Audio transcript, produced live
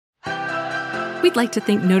We'd like to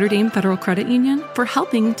thank Notre Dame Federal Credit Union for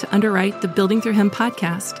helping to underwrite the Building Through Him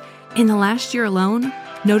podcast. In the last year alone,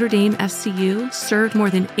 Notre Dame FCU served more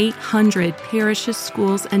than 800 parishes,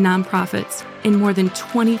 schools, and nonprofits in more than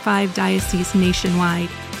 25 dioceses nationwide.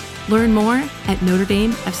 Learn more at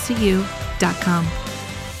NotreDameFCU.com.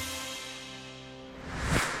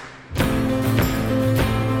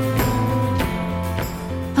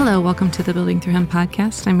 Hello, welcome to the Building Through Him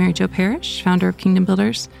podcast. I'm Mary Jo Parrish, founder of Kingdom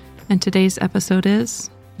Builders, and today's episode is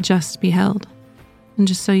Just Be Held. And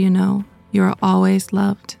just so you know, you are always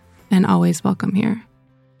loved and always welcome here.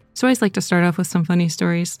 So I always like to start off with some funny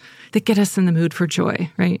stories that get us in the mood for joy,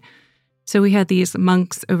 right? So we had these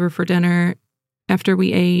monks over for dinner. After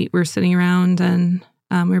we ate, we were sitting around and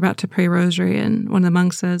we were about to pray rosary, and one of the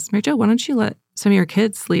monks says, Mary Jo, why don't you let some of your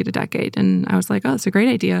kids lead a decade? And I was like, oh, it's a great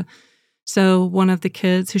idea. So one of the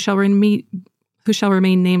kids, who shall remain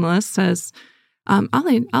nameless, says, I'll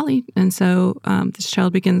lead. And so this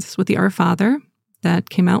child begins with the Our Father. That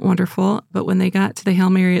came out wonderful. But when they got to the Hail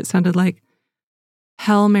Mary, it sounded like,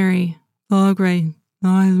 Hail Mary, full of grace, the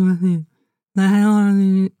Lord is with you.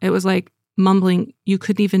 It was like mumbling. You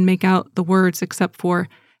couldn't even make out the words except for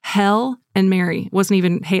hell and Mary. It wasn't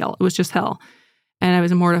even hail. It was just hell. And I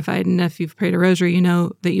was mortified. And if you've prayed a rosary, you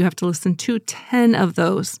know that you have to listen to 10 of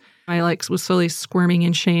those. I was slowly squirming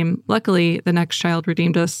in shame. Luckily, the next child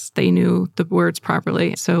redeemed us. They knew the words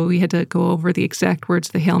properly. So we had to go over the exact words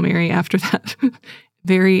of the Hail Mary after that.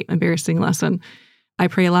 Very embarrassing lesson. I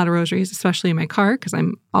pray a lot of rosaries, especially in my car, because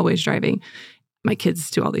I'm always driving my kids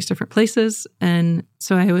to all these different places. And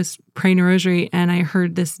so I was praying a rosary and I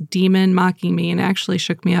heard this demon mocking me, and it actually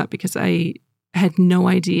shook me up because I had no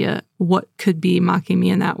idea what could be mocking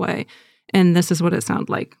me in that way. And this is what it sounded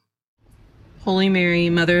like. Holy Mary,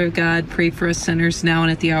 Mother of God, pray for us sinners now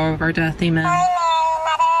and at the hour of our death. Amen.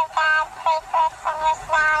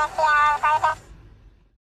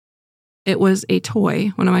 It was a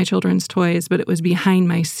toy, one of my children's toys, but it was behind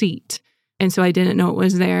my seat. And so I didn't know it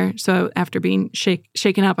was there. So after being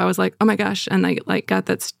shaken up, I was like, oh my gosh. And I got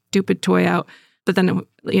that stupid toy out. But then,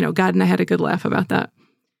 God and I had a good laugh about that.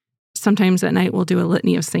 Sometimes at night we'll do a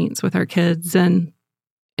litany of saints with our kids. And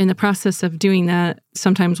in the process of doing that,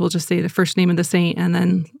 sometimes we'll just say the first name of the saint and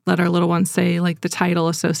then let our little ones say the title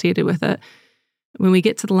associated with it. When we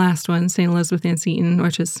get to the last one, St. Elizabeth Ann Seton,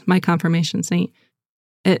 which is my confirmation saint,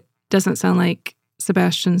 it doesn't sound like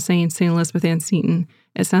Sebastian saying St. Elizabeth Ann Seton.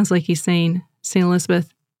 It sounds like he's saying St.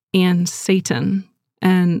 Elizabeth and Satan.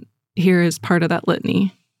 And here is part of that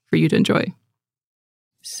litany for you to enjoy.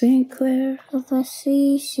 St. Clare of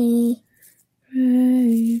Assisi,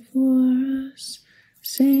 pray for us.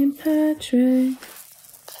 St. Patrick,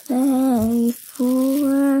 pray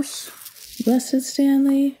for us. Blessed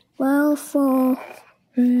Stanley, Wellfall,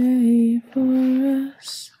 pray for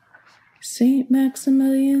us. St.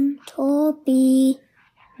 Maximilian, Toby,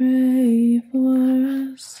 pray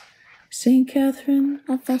for us. St. Catherine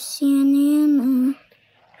of Siena,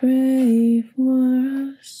 pray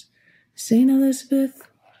for us. St. Elizabeth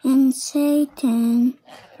and Satan,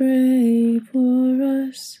 pray for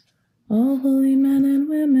us. All holy men and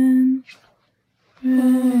women,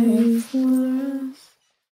 pray for us.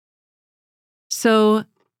 So,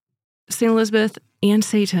 St. Elizabeth and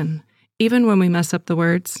Satan, even when we mess up the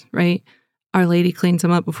words, right? Our Lady cleans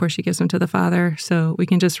them up before she gives them to the Father. So we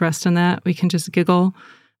can just rest in that. We can just giggle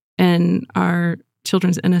and our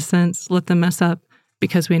children's innocence, let them mess up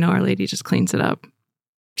because we know Our Lady just cleans it up.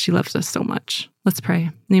 She loves us so much. Let's pray.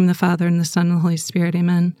 In the name of the Father and the Son and the Holy Spirit.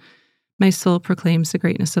 Amen. My soul proclaims the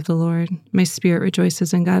greatness of the Lord. My spirit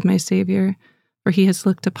rejoices in God, my Savior, for he has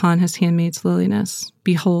looked upon his handmaid's lowliness.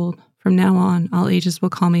 Behold, from now on, all ages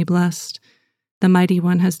will call me blessed. The Mighty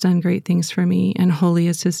One has done great things for me, and holy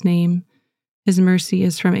is his name. His mercy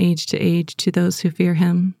is from age to age to those who fear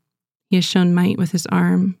him. He has shown might with his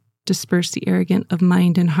arm, dispersed the arrogant of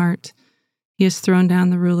mind and heart. He has thrown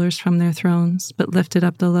down the rulers from their thrones, but lifted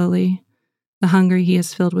up the lowly. The hungry he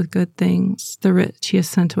has filled with good things, the rich he has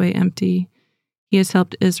sent away empty. He has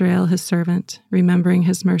helped Israel his servant, remembering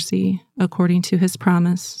his mercy, according to his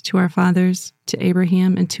promise, to our fathers, to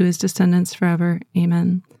Abraham, and to his descendants forever.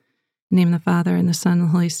 Amen. In the name of the Father, and the Son, and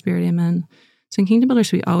the Holy Spirit. Amen. So in Kingdom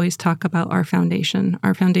Builders, we always talk about our foundation.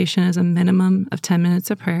 Our foundation is a minimum of 10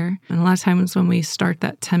 minutes of prayer. And a lot of times when we start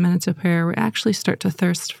that 10 minutes of prayer, we actually start to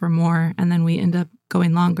thirst for more, and then we end up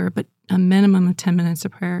going longer, but a minimum of 10 minutes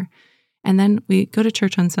of prayer. And then we go to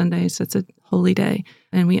church on Sundays. It's a holy day,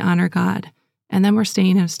 and we honor God. And then we're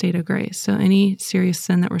staying in a state of grace. So any serious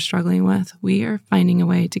sin that we're struggling with, we are finding a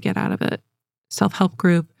way to get out of it. Self-help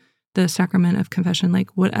group, the sacrament of confession,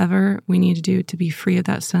 whatever we need to do to be free of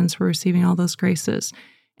that sin, so we're receiving all those graces.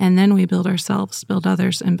 And then we build ourselves, build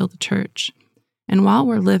others, and build the church. And while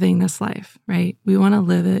we're living this life, right, we want to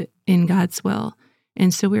live it in God's will.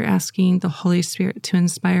 And so we're asking the Holy Spirit to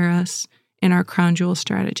inspire us in our crown jewel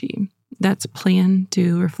strategy. That's plan,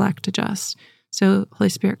 do, reflect, adjust. So Holy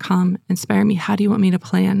Spirit, come, inspire me. How do you want me to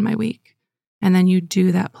plan my week? And then you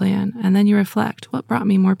do that plan. And then you reflect, what brought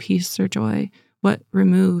me more peace or joy? What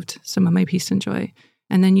removed some of my peace and joy?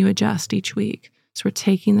 And then you adjust each week. So we're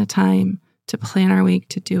taking the time to plan our week,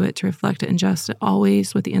 to do it, to reflect it, and adjust it,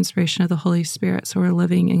 always with the inspiration of the Holy Spirit. So we're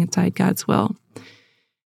living inside God's will.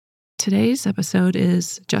 Today's episode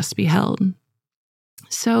is Just Be Held.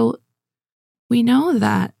 So we know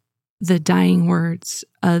that the dying words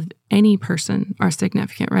of any person are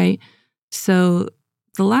significant, right? So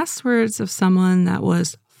the last words of someone that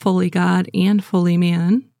was fully God and fully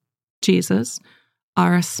man, Jesus,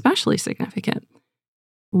 are especially significant.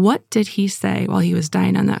 What did he say while he was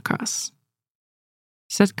dying on that cross?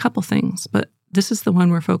 He said a couple things, but this is the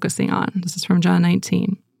one we're focusing on. This is from John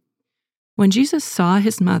 19. When Jesus saw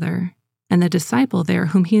his mother and the disciple there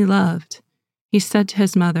whom he loved, he said to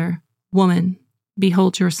his mother, "Woman,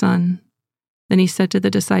 behold your son." Then he said to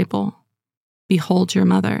the disciple, "Behold your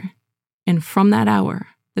mother." And from that hour,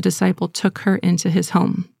 the disciple took her into his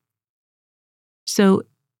home. So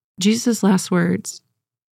Jesus' last words,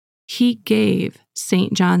 he gave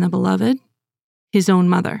St. John the Beloved his own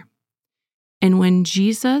mother. And when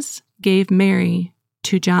Jesus gave Mary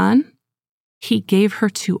to John, he gave her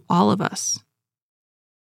to all of us.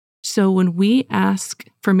 So when we ask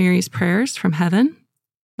for Mary's prayers from heaven,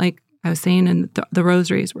 like I was saying in the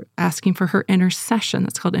rosaries, we're asking for her intercession.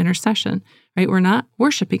 That's called intercession, right? We're not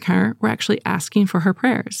worshiping her. We're actually asking for her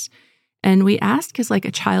prayers. And we ask as like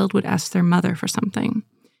a child would ask their mother for something.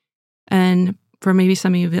 And for maybe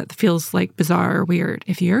some of you, that feels like bizarre or weird.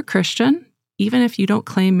 If you're a Christian, even if you don't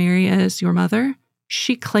claim Mary as your mother,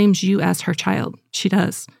 she claims you as her child. She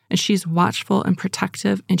does. And she's watchful and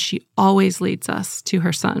protective, and she always leads us to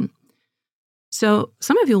her son. So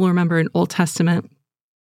some of you will remember in Old Testament,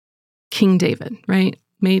 King David, right?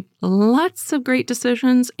 Made lots of great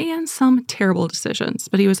decisions and some terrible decisions,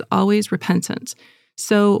 but he was always repentant.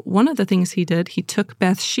 So one of the things he did, he took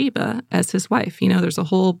Bathsheba as his wife. You know, there's a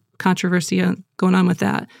whole controversy going on with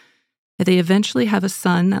that. They eventually have a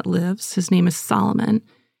son that lives. His name is Solomon,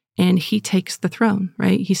 and he takes the throne,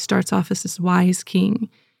 right? He starts off as this wise king.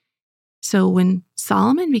 So when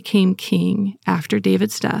Solomon became king after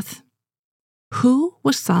David's death, who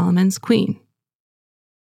was Solomon's queen?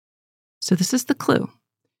 So this is the clue.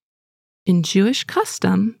 In Jewish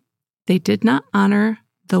custom, they did not honor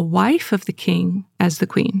the wife of the king as the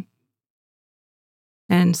queen.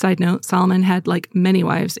 And side note, Solomon had like many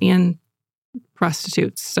wives and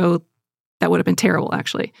prostitutes, so that would have been terrible,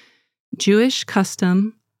 actually. Jewish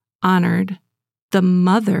custom honored the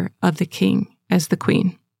mother of the king as the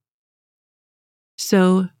queen.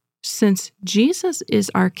 So since Jesus is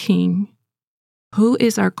our king, who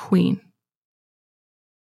is our queen?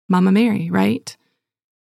 Mama Mary, right?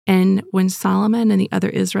 And when Solomon and the other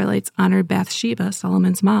Israelites honored Bathsheba,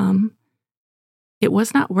 Solomon's mom, it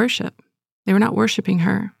was not worship. They were not worshiping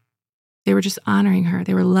her. They were just honoring her.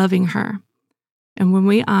 They were loving her. And when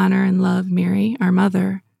we honor and love Mary, our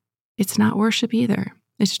mother, it's not worship either.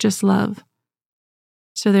 It's just love.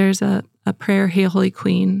 So there's a prayer, Hail Holy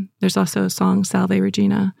Queen. There's also a song, Salve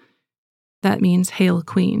Regina, that means Hail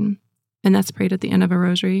Queen. And that's prayed at the end of a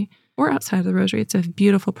rosary or outside of the rosary. It's a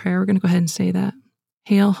beautiful prayer. We're going to go ahead and say that.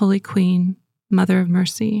 Hail Holy Queen, Mother of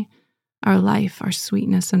Mercy, our life, our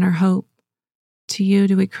sweetness, and our hope. To you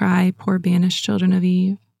do we cry, poor banished children of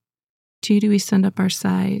Eve. To you do we send up our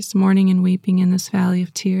sighs, mourning and weeping in this valley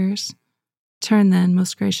of tears. Turn then,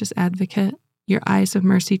 most gracious Advocate, your eyes of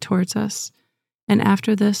mercy towards us, and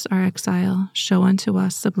after this our exile, show unto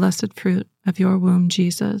us the blessed fruit of your womb,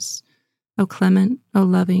 Jesus. O clement, O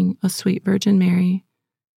loving, O sweet Virgin Mary,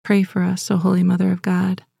 pray for us, O Holy Mother of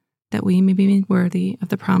God, that we may be made worthy of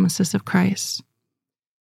the promises of Christ.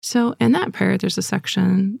 So in that prayer, there's a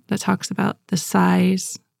section that talks about the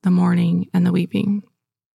sighs, the mourning, and the weeping.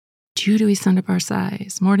 To you do we send up our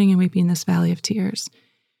sighs, mourning and weeping in this valley of tears.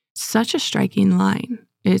 Such a striking line.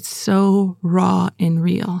 It's so raw and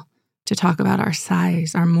real to talk about our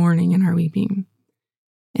sighs, our mourning, and our weeping.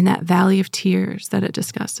 In that valley of tears that it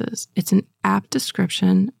discusses, it's an apt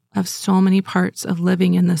description of so many parts of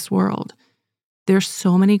living in this world. There's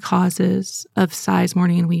so many causes of sighs,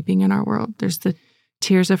 mourning, and weeping in our world. There's the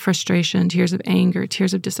tears of frustration, tears of anger,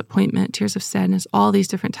 tears of disappointment, tears of sadness, all these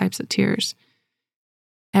different types of tears.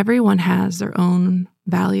 Everyone has their own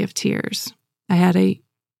valley of tears. I had a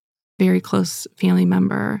very close family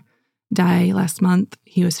member die last month.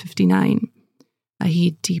 He was 59.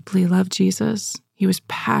 He deeply loved Jesus. He was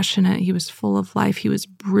passionate. He was full of life. He was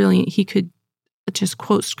brilliant. He could just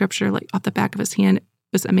quote scripture like off the back of his hand. It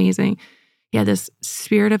was amazing. He had this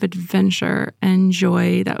spirit of adventure and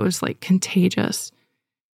joy that was like contagious.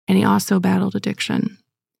 And he also battled addiction.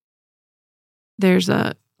 There's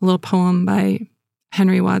a little poem by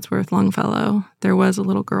Henry Wadsworth Longfellow. There was a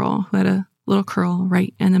little girl who had a little curl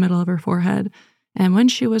right in the middle of her forehead. And when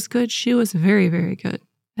she was good, she was very, very good.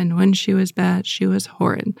 And when she was bad, she was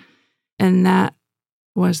horrid. And that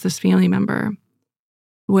was this family member.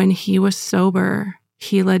 When he was sober,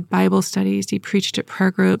 he led Bible studies. He preached at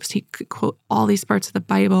prayer groups. He could quote all these parts of the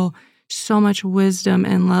Bible, so much wisdom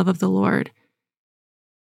and love of the Lord.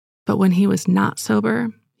 But when he was not sober,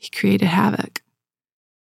 he created havoc.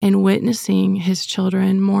 And witnessing his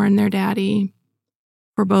children mourn their daddy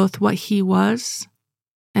for both what he was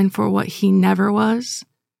and for what he never was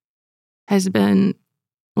has been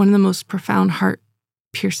one of the most profound,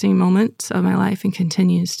 heart-piercing moments of my life, and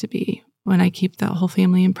continues to be when I keep that whole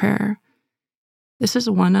family in prayer. This is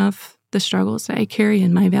one of the struggles that I carry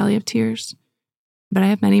in my valley of tears, but I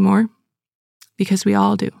have many more because we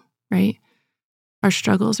all do, right? Our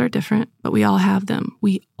struggles are different, but we all have them.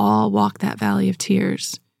 We all walk that valley of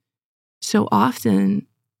tears. So often,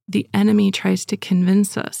 the enemy tries to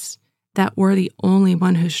convince us that we're the only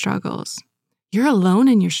one who struggles. You're alone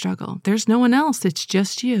in your struggle. There's no one else. It's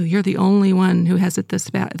just you. You're the only one who has it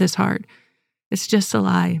this hard. It's just a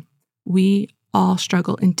lie. We all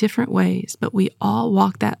struggle in different ways, but we all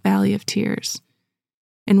walk that valley of tears.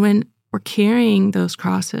 And when we're carrying those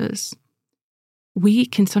crosses, we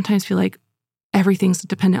can sometimes feel like everything's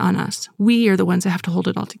dependent on us. We are the ones that have to hold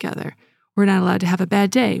it all together. We're not allowed to have a bad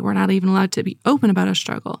day. We're not even allowed to be open about a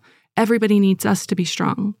struggle. Everybody needs us to be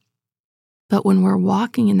strong. But when we're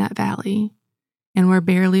walking in that valley and we're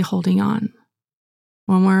barely holding on,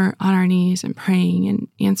 when we're on our knees and praying and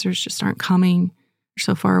answers just aren't coming, or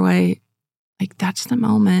so far away, like that's the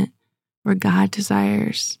moment where God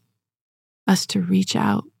desires us to reach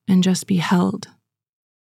out and just be held.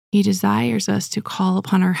 He desires us to call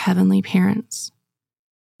upon our heavenly parents.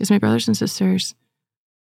 Because my brothers and sisters,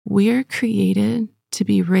 we are created to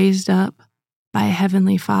be raised up by a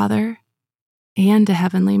heavenly Father and a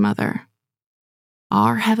heavenly Mother.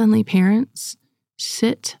 Our heavenly parents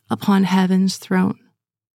sit upon heaven's throne,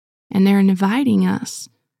 and they're inviting us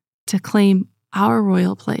to claim our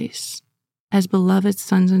royal place as beloved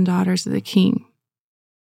sons and daughters of the King.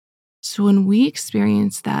 So when we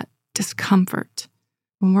experience that discomfort,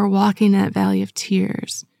 when we're walking that valley of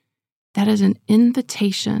tears, that is an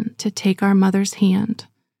invitation to take our mother's hand,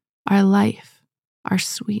 our life, our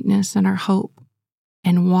sweetness, and our hope,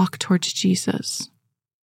 and walk towards Jesus.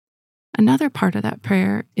 Another part of that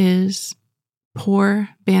prayer is poor,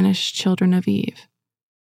 banished children of Eve.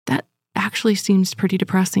 That actually seems pretty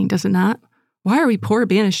depressing, does it not? Why are we poor,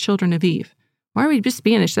 banished children of Eve? Why are we just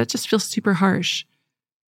banished? That just feels super harsh.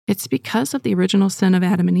 It's because of the original sin of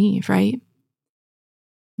Adam and Eve, right?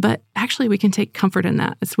 But actually, we can take comfort in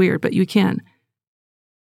that. It's weird, but you can.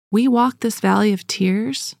 We walk this valley of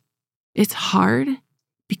tears. It's hard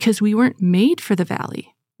because we weren't made for the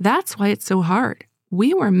valley. That's why it's so hard.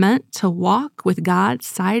 We were meant to walk with God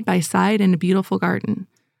side by side in a beautiful garden.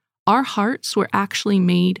 Our hearts were actually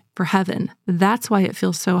made for heaven. That's why it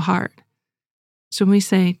feels so hard. So when we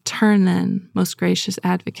say, "Turn then, most gracious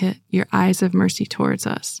advocate, your eyes of mercy towards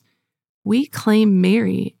us," we claim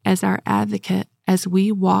Mary as our advocate as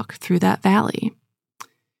we walk through that valley.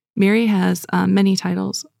 Mary has many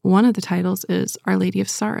titles. One of the titles is Our Lady of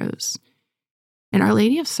Sorrows. And Our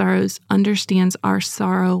Lady of Sorrows understands our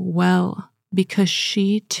sorrow well because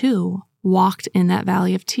she too walked in that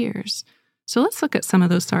valley of tears. So let's look at some of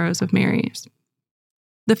those sorrows of Mary's.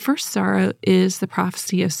 The first sorrow is the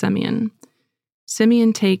prophecy of Simeon.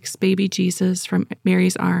 Simeon takes baby Jesus from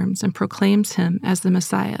Mary's arms and proclaims him as the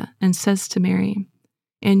Messiah and says to Mary,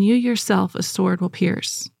 "And you yourself a sword will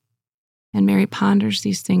pierce." And Mary ponders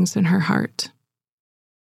these things in her heart.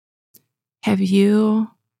 Have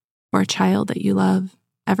you or a child that you love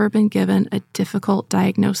ever been given a difficult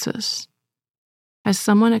diagnosis? Has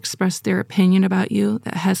someone expressed their opinion about you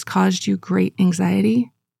that has caused you great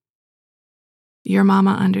anxiety? Your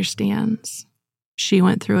mama understands. She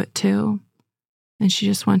went through it too, and she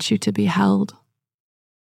just wants you to be held.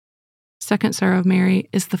 Second sorrow of Mary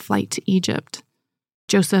is the flight to Egypt.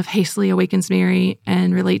 Joseph hastily awakens Mary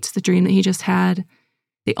and relates the dream that he just had.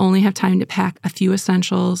 They only have time to pack a few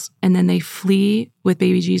essentials, and then they flee with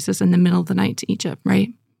baby Jesus in the middle of the night to Egypt,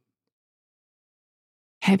 right?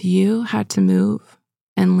 Have you had to move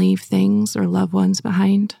and leave things or loved ones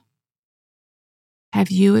behind?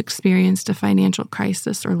 Have you experienced a financial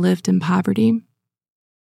crisis or lived in poverty?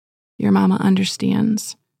 Your mama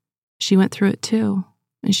understands. She went through it too,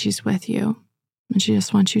 and she's with you, and she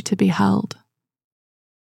just wants you to be held.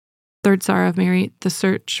 Third sorrow of Mary, the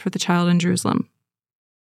search for the child in Jerusalem.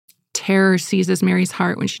 Terror seizes Mary's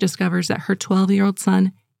heart when she discovers that her 12-year-old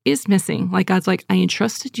son is missing. Like God's like, I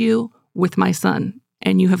entrusted you with my son,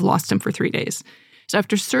 and you have lost him for 3 days. So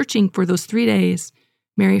after searching for those 3 days,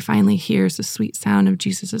 Mary finally hears the sweet sound of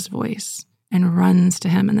Jesus' voice and runs to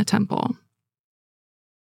him in the temple.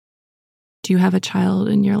 Do you have a child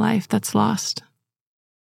in your life that's lost?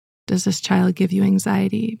 Does this child give you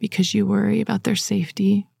anxiety because you worry about their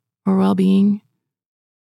safety or well-being?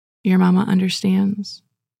 Your mama understands.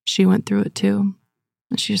 She went through it too,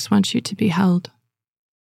 and she just wants you to be held.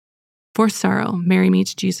 Fourth sorrow, Mary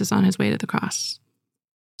meets Jesus on his way to the cross.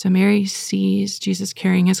 So Mary sees Jesus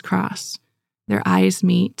carrying his cross. Their eyes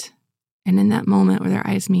meet, and in that moment where their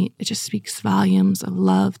eyes meet, it just speaks volumes of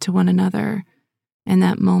love to one another in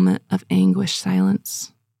that moment of anguished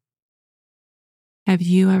silence. Have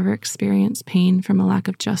you ever experienced pain from a lack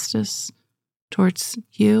of justice towards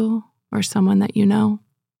you or someone that you know?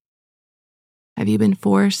 Have you been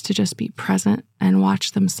forced to just be present and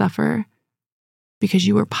watch them suffer because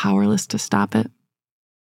you were powerless to stop it?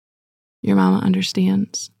 Your mama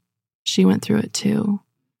understands. She went through it too,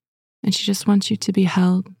 and she just wants you to be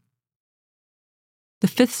held. The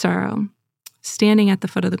fifth sorrow, standing at the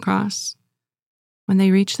foot of the cross. When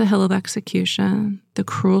they reach the hill of execution, the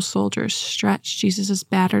cruel soldiers stretch Jesus'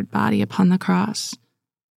 battered body upon the cross.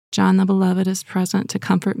 John the Beloved is present to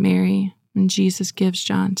comfort Mary, and Jesus gives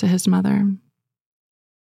John to his mother.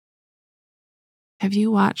 Have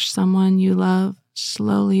you watched someone you love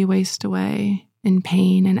slowly waste away in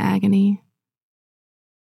pain and agony?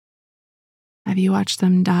 Have you watched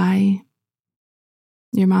them die?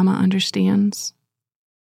 Your mama understands.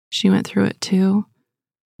 She went through it too,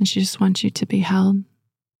 and she just wants you to be held.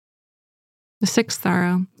 The sixth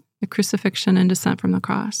sorrow, the crucifixion and descent from the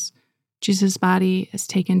cross. Jesus' body is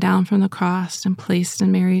taken down from the cross and placed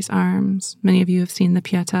in Mary's arms. Many of you have seen the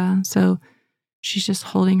Pietà, so she's just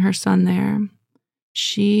holding her son there.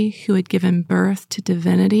 She who had given birth to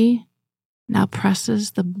divinity now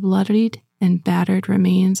presses the bloodied and battered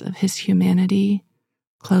remains of his humanity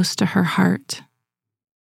close to her heart.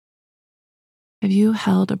 Have you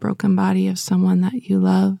held a broken body of someone that you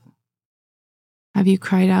love? Have you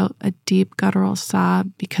cried out a deep guttural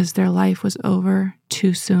sob because their life was over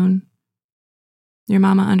too soon? Your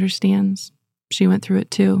mama understands. She went through it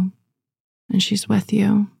too, and she's with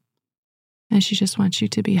you, and she just wants you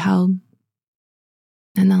to be held.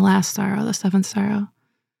 And the last sorrow, the seventh sorrow,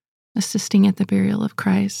 assisting at the burial of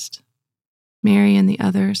Christ. Mary and the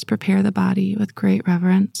others prepare the body with great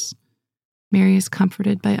reverence. Mary is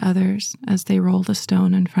comforted by others as they roll the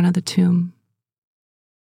stone in front of the tomb.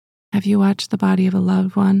 Have you watched the body of a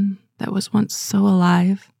loved one that was once so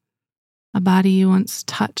alive, a body you once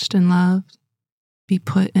touched and loved, be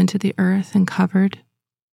put into the earth and covered?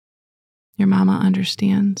 Your mama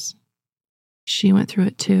understands. She went through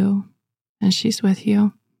it too, and she's with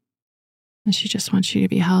you, and she just wants you to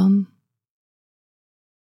be held.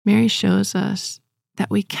 Mary shows us that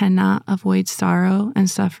we cannot avoid sorrow and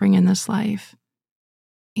suffering in this life,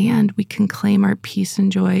 and we can claim our peace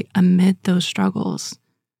and joy amid those struggles,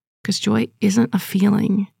 because joy isn't a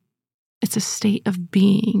feeling, it's a state of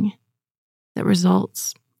being that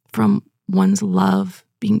results from one's love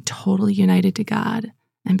being totally united to God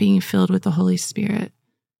and being filled with the Holy Spirit.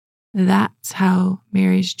 That's how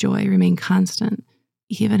Mary's joy remained constant,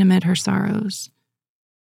 even amid her sorrows.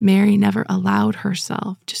 Mary never allowed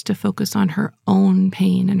herself just to focus on her own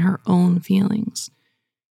pain and her own feelings.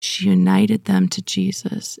 She united them to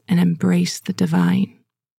Jesus and embraced the divine.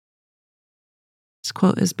 This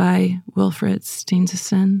quote is by Wilfred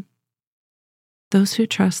Steenson. Those who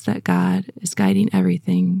trust that God is guiding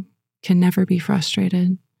everything can never be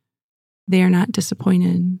frustrated. They are not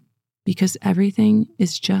disappointed because everything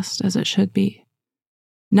is just as it should be.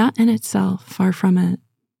 Not in itself, far from it,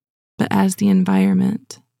 but as the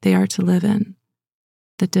environment they are to live in,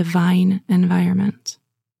 the divine environment.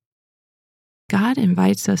 God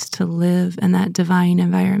invites us to live in that divine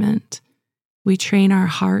environment. We train our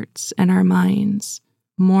hearts and our minds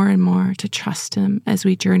more and more to trust Him as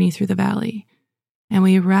we journey through the valley, and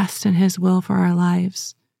we rest in His will for our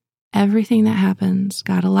lives. Everything that happens,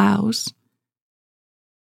 God allows.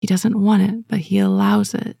 He doesn't want it, but He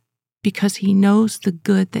allows it because He knows the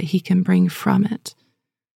good that He can bring from it.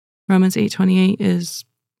 Romans 8:28 is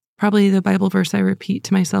probably the Bible verse I repeat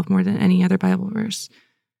to myself more than any other Bible verse.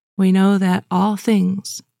 We know that all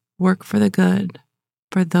things work for the good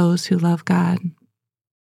for those who love God.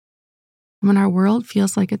 When our world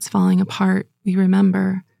feels like it's falling apart, we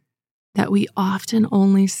remember that we often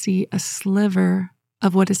only see a sliver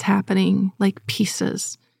of what is happening, like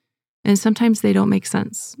pieces. And sometimes they don't make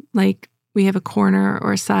sense, like we have a corner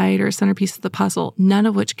or a side or a centerpiece of the puzzle, none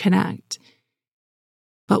of which connect.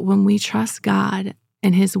 But when we trust God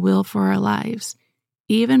and His will for our lives,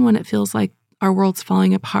 even when it feels like our world's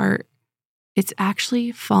falling apart, it's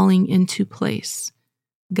actually falling into place.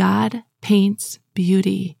 God paints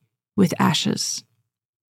beauty with ashes.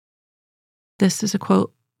 This is a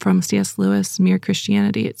quote from C.S. Lewis, Mere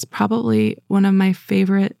Christianity. It's probably one of my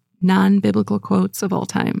favorite non-biblical quotes of all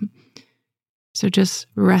time. So just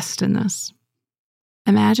rest in this.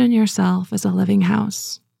 Imagine yourself as a living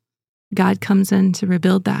house. God comes in to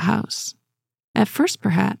rebuild that house. At first,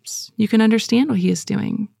 perhaps, you can understand what He is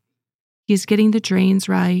doing. He's getting the drains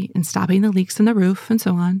right and stopping the leaks in the roof and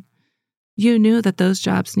so on. You knew that those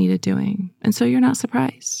jobs needed doing, and so you're not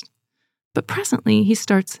surprised. But presently, He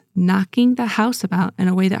starts knocking the house about in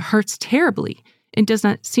a way that hurts terribly and does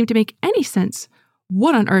not seem to make any sense.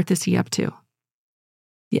 What on earth is He up to?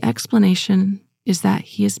 The explanation is that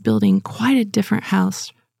He is building quite a different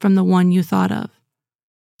house from the one you thought of.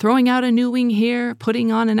 Throwing out a new wing here,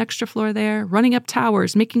 putting on an extra floor there, running up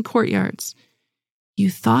towers, making courtyards. You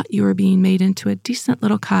thought you were being made into a decent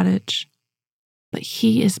little cottage, but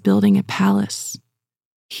He is building a palace.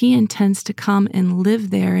 He intends to come and live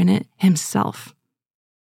there in it Himself.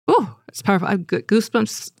 Oh, it's powerful. I've got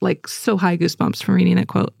goosebumps, like so high goosebumps from reading that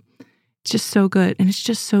quote. It's just so good, and it's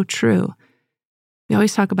just so true. We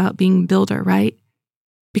always talk about being builder, right?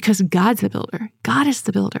 Because God's a builder. God is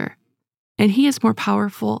the builder. And He is more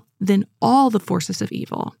powerful than all the forces of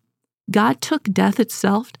evil. God took death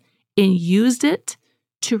itself and used it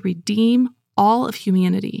to redeem all of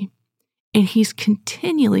humanity. And He's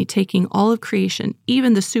continually taking all of creation,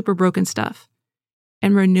 even the super broken stuff,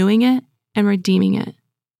 and renewing it and redeeming it.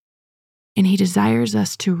 And He desires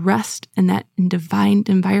us to rest in that divine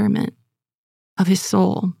environment of His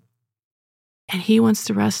soul. And He wants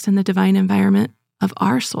to rest in the divine environment of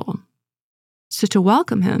our soul. So to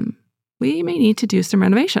welcome Him, we may need to do some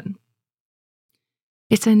renovation.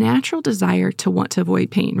 It's a natural desire to want to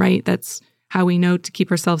avoid pain, right? That's how we know to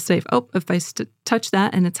keep ourselves safe. Oh, if I touch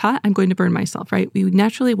that and it's hot, I'm going to burn myself, right? We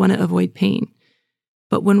naturally want to avoid pain.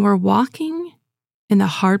 But when we're walking in the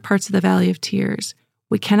hard parts of the valley of tears,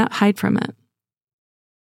 we cannot hide from it.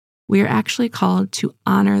 We are actually called to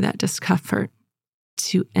honor that discomfort,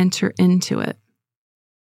 to enter into it.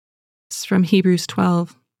 It's from Hebrews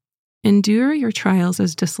 12. Endure your trials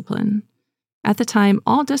as discipline. At the time,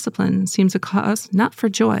 all discipline seems a cause not for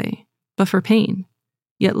joy, but for pain.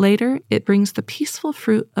 Yet later, it brings the peaceful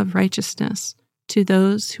fruit of righteousness to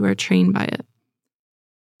those who are trained by it.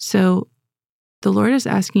 So the Lord is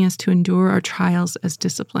asking us to endure our trials as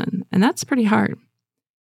discipline, and that's pretty hard.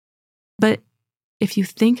 But if you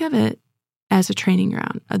think of it as a training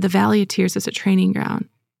ground, the Valley of Tears as a training ground,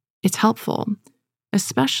 it's helpful,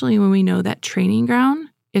 especially when we know that training ground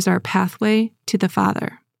is our pathway to the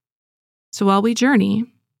Father. So while we journey,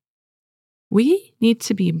 we need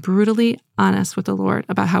to be brutally honest with the Lord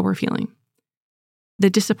about how we're feeling. The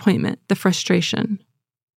disappointment, the frustration,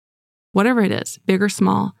 whatever it is, big or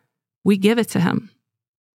small, we give it to Him.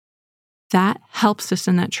 That helps us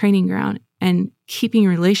in that training ground and keeping a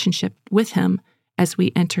relationship with Him as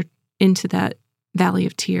we enter into that valley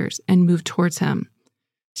of tears and move towards Him.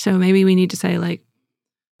 So maybe we need to say, like,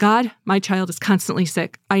 God, my child is constantly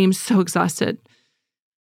sick. I am so exhausted.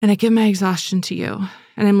 And I give my exhaustion to You,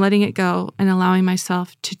 and I'm letting it go and allowing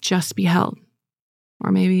myself to just be held.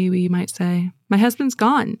 Or maybe we might say, my husband's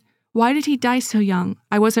gone. Why did he die so young?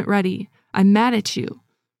 I wasn't ready. I'm mad at You.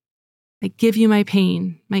 I give You my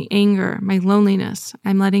pain, my anger, my loneliness.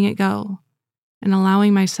 I'm letting it go and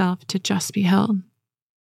allowing myself to just be held.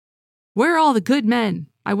 Where are all the good men?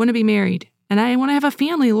 I want to be married, and I want to have a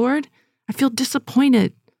family, Lord. I feel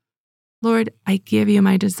disappointed. Lord, I give You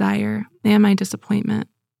my desire and my disappointment.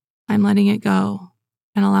 I'm letting it go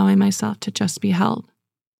and allowing myself to just be held.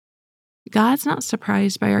 God's not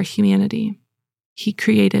surprised by our humanity. He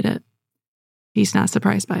created it. He's not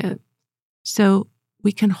surprised by it. So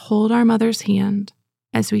we can hold our mother's hand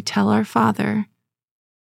as we tell our Father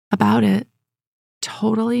about it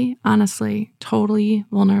totally, honestly, totally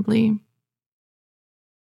vulnerably.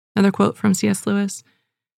 Another quote from C.S. Lewis: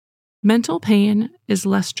 mental pain is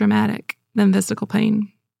less dramatic than physical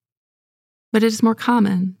pain, but it is more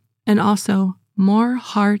common and also more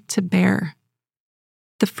hard to bear.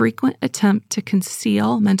 The frequent attempt to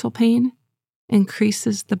conceal mental pain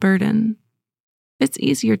increases the burden. It's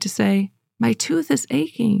easier to say, my tooth is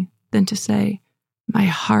aching, than to say, my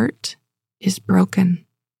heart is broken.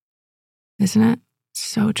 Isn't it?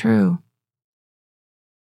 So true.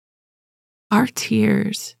 Our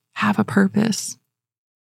tears have a purpose.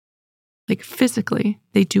 Like physically,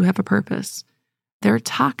 they do have a purpose. There are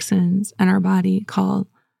toxins in our body called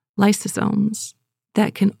lysosomes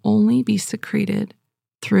that can only be secreted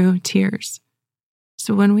through tears.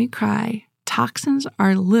 So when we cry, toxins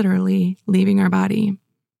are literally leaving our body.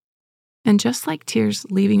 And just like tears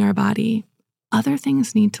leaving our body, other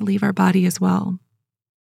things need to leave our body as well.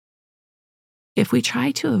 If we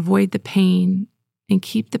try to avoid the pain and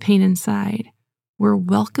keep the pain inside, we're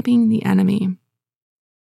welcoming the enemy.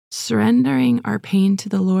 Surrendering our pain to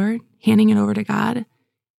the Lord, handing it over to God,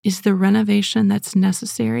 is the renovation that's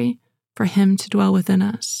necessary for Him to dwell within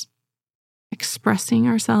us. Expressing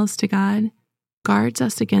ourselves to God guards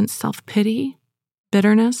us against self-pity,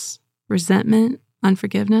 bitterness, resentment,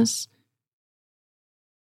 unforgiveness.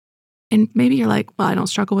 And maybe you're like, well, I don't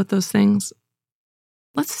struggle with those things.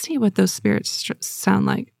 Let's see what those spirits sound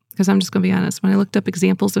like. Because I'm just going to be honest. When I looked up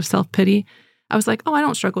examples of self-pity, I was like, oh, I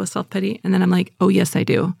don't struggle with self-pity. And then I'm like, oh, yes, I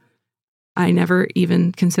do. I never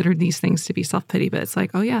even considered these things to be self-pity, but it's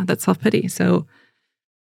like, oh yeah, that's self-pity. So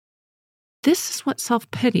this is what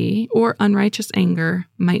self-pity or unrighteous anger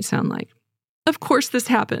might sound like. Of course this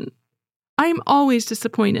happened. I'm always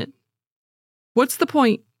disappointed. What's the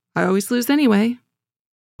point? I always lose anyway.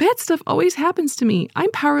 Bad stuff always happens to me.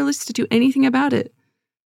 I'm powerless to do anything about it.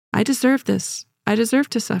 I deserve this. I deserve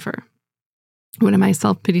to suffer. One of my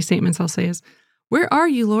self-pity statements I'll say is, where are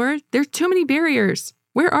you, Lord? There are too many barriers.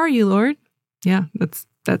 Where are you, Lord? Yeah, that's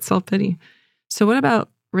self-pity. So what about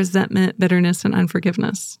resentment, bitterness, and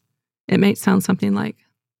unforgiveness? It might sound something like,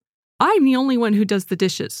 I'm the only one who does the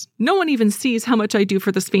dishes. No one even sees how much I do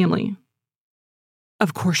for this family.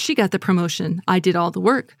 Of course, she got the promotion. I did all the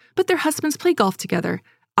work, but their husbands play golf together.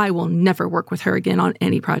 I will never work with her again on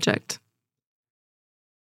any project.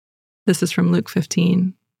 This is from Luke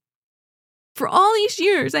 15. For all these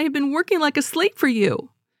years, I have been working like a slave for you,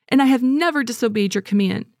 and I have never disobeyed your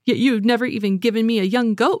command. Yet you have never even given me a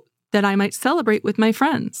young goat that I might celebrate with my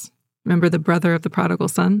friends. Remember the brother of the prodigal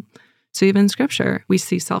son? So even in Scripture, we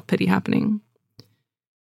see self-pity happening.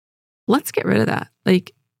 Let's get rid of that.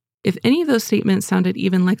 Like, if any of those statements sounded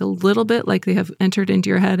even like a little bit like they have entered into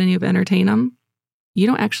your head and you've entertained them, you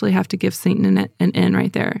don't actually have to give Satan an in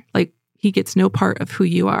right there. Like, he gets no part of who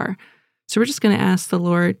you are. So we're just going to ask the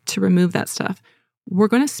Lord to remove that stuff. We're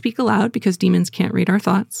going to speak aloud because demons can't read our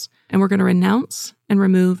thoughts, and we're going to renounce and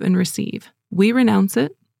remove and receive. We renounce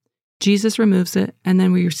it, Jesus removes it, and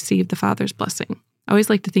then we receive the Father's blessing. I always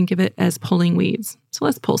like to think of it as pulling weeds. So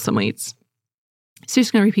let's pull some weeds. So you're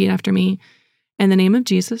just going to repeat after me. In the name of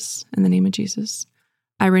Jesus, in the name of Jesus,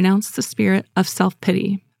 I renounce the spirit of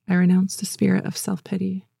self-pity. I renounce the spirit of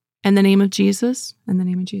self-pity. In the name of Jesus, in the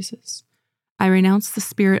name of Jesus, I renounce the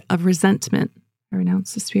spirit of resentment. I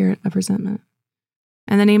renounce the spirit of resentment.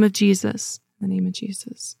 In the name of Jesus, in the name of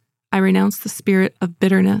Jesus, I renounce the spirit of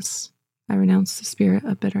bitterness. I renounce the spirit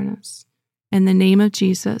of bitterness. In the name of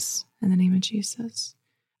Jesus, in the name of Jesus,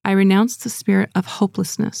 I renounce the spirit of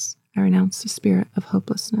hopelessness. I renounce the spirit of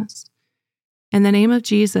hopelessness. In the name of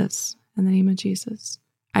Jesus, in the name of Jesus,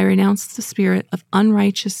 I renounce the spirit of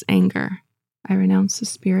unrighteous anger. I renounce the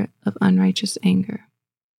spirit of unrighteous anger.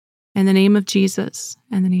 In the name of Jesus,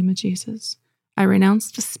 in the name of Jesus, I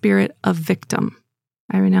renounce the spirit of victim.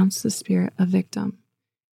 I renounce the spirit of victim.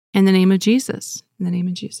 In the name of Jesus, in the name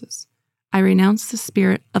of Jesus, I renounce the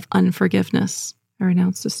spirit of unforgiveness. I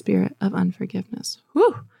renounce the spirit of unforgiveness.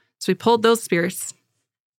 Whew. So we pulled those spirits.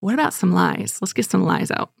 What about some lies? Let's get some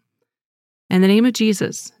lies out. In the name of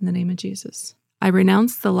Jesus, in the name of Jesus, I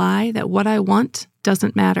renounce the lie that what I want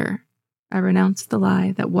doesn't matter. I renounce the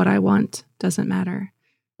lie that what I want doesn't matter.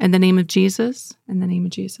 In the name of Jesus, in the name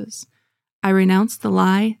of Jesus, I renounce the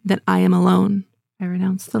lie that I am alone. I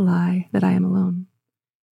renounce the lie that I am alone.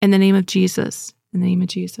 In the name of Jesus, in the name of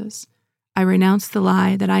Jesus, I renounce the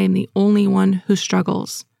lie that I am the only one who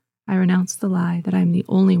struggles. I renounce the lie that I am the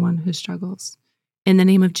only one who struggles. In the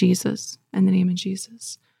name of Jesus, in the name of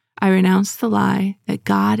Jesus, I renounce the lie that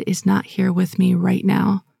God is not here with me right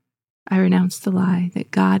now. I renounce the lie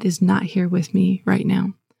that God is not here with me right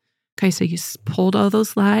now. Okay, so you pulled all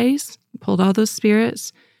those lies, pulled all those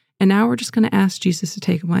spirits, and now we're just going to ask Jesus to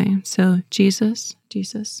take away. So Jesus,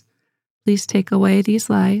 Jesus, please take away these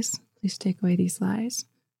lies. Please take away these lies.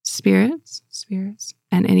 Spirits, spirits,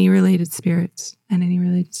 and any related spirits, and any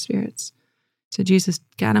related spirits. So Jesus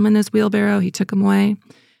got him in this wheelbarrow. He took him away.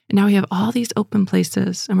 And now we have all these open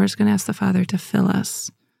places, and we're just going to ask the Father to fill us.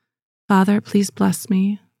 Father, please bless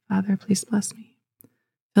me. Father, please bless me.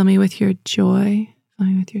 Fill me with your joy. Fill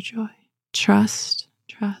me with your joy. Trust,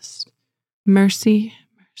 trust. Mercy,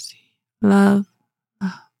 mercy. Love,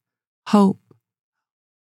 love. Hope,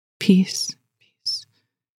 peace,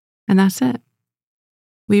 And that's it.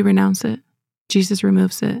 We renounce it. Jesus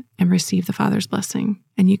removes it and receive the Father's blessing.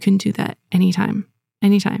 And you can do that anytime.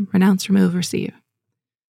 Anytime. Renounce, remove, receive.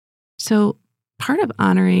 So part of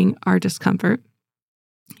honoring our discomfort,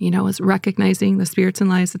 is recognizing the spirits and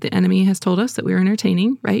lies that the enemy has told us that we're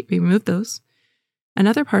entertaining, right? We remove those.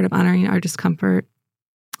 Another part of honoring our discomfort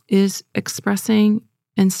is expressing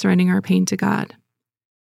and surrendering our pain to God.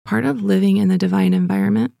 Part of living in the divine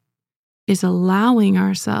environment is allowing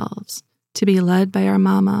ourselves to be led by our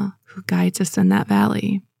mama who guides us in that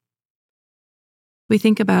valley. We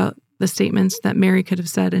think about the statements that Mary could have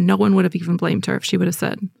said, and no one would have even blamed her if she would have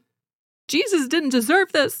said, Jesus didn't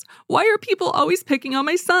deserve this. Why are people always picking on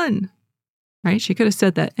my son? Right? She could have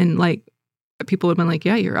said that, and people would have been like,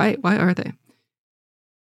 yeah, you're right. Why are they?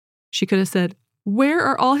 She could have said, where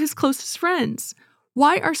are all his closest friends?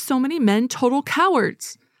 Why are so many men total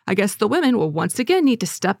cowards? I guess the women will once again need to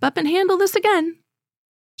step up and handle this again.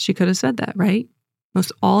 She could have said that, right?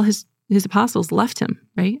 Most all his apostles left him,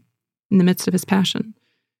 right? In the midst of his passion.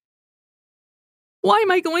 Why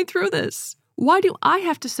am I going through this? Why do I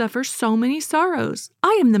have to suffer so many sorrows?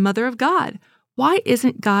 I am the mother of God. Why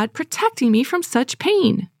isn't God protecting me from such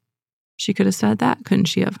pain? She could have said that, couldn't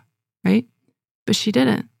she have? Right? But she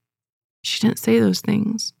didn't. She didn't say those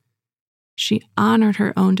things. She honored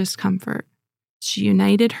her own discomfort. She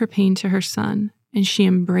united her pain to her son, and she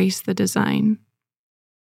embraced the design.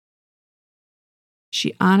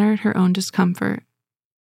 She honored her own discomfort.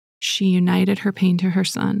 She united her pain to her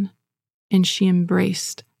son, and she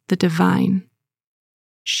embraced the divine.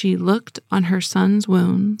 She looked on her son's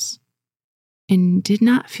wounds and did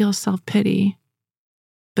not feel self-pity,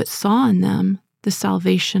 but saw in them the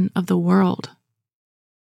salvation of the world.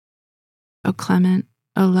 O clement,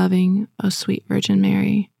 O loving, O sweet Virgin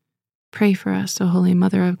Mary, pray for us, O Holy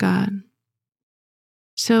Mother of God.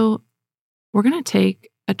 So we're going to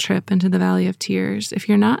take a trip into the Valley of Tears. If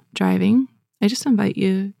you're not driving, I just invite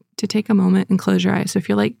you to take a moment and close your eyes. So if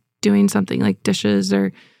you're doing something like dishes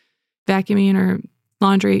or vacuuming or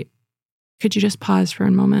laundry, could you just pause for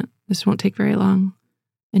a moment? This won't take very long.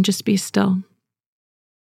 And just be still.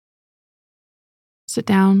 Sit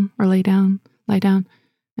down or lie down,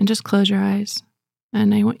 and just close your eyes.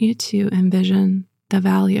 And I want you to envision the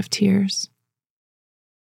Valley of Tears.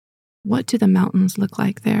 What do the mountains look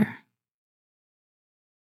like there?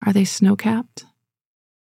 Are they snow-capped?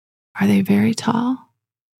 Are they very tall?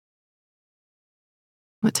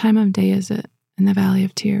 What time of day is it in the Valley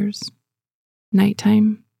of Tears?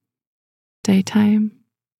 Nighttime? Daytime?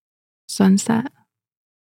 Sunset?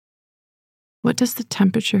 What does the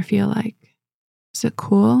temperature feel like? Is it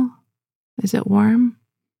cool? Is it warm?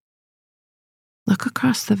 Look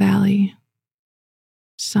across the valley.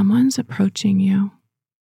 Someone's approaching you.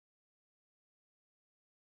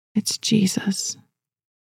 It's Jesus.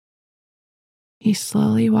 He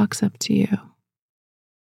slowly walks up to you,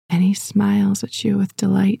 and he smiles at you with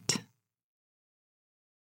delight.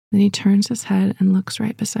 Then he turns his head and looks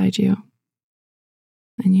right beside you.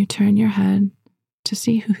 And you turn your head to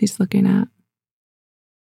see who he's looking at.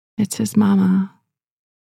 It's his mama.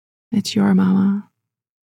 It's your mama.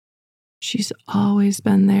 She's always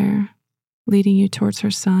been there, leading you towards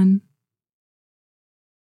her son.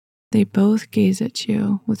 They both gaze at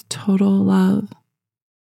you with total love.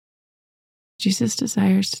 Jesus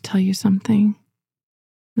desires to tell you something.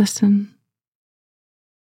 Listen.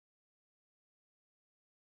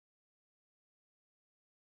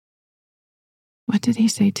 What did he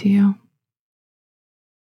say to you?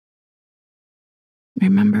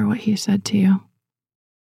 Remember what he said to you.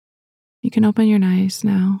 You can open your eyes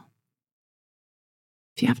now.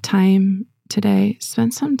 If you have time today,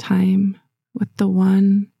 spend some time with the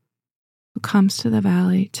one who comes to the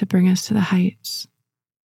valley to bring us to the heights.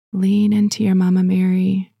 Lean into your Mama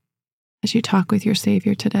Mary as you talk with your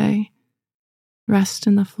Savior today. Rest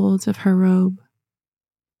in the folds of her robe.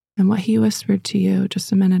 And what he whispered to you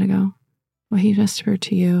just a minute ago, what he whispered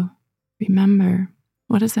to you, remember,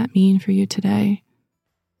 what does that mean for you today?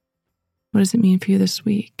 What does it mean for you this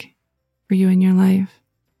week, for you in your life?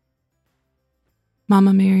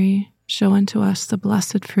 Mama Mary, show unto us the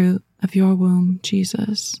blessed fruit of your womb,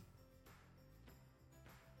 Jesus.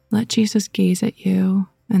 Let Jesus gaze at you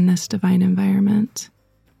in this divine environment.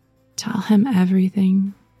 Tell him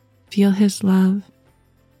everything. Feel his love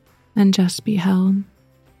and just be held.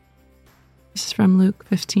 This is from Luke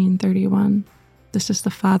 15:31. This is the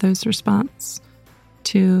father's response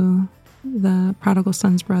to the prodigal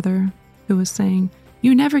son's brother who was saying,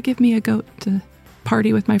 "You never give me a goat to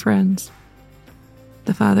party with my friends."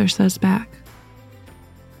 The father says back,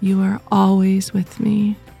 "You are always with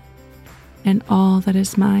me, and all that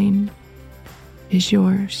is mine is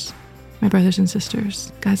yours." My brothers and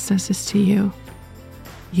sisters, God says this to you.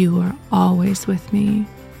 You are always with me,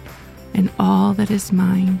 and all that is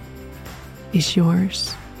mine is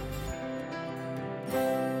yours.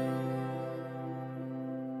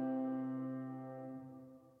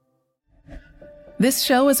 This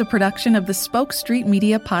show is a production of the Spoke Street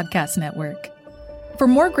Media Podcast Network. For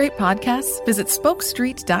more great podcasts, visit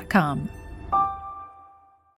spokestreet.com.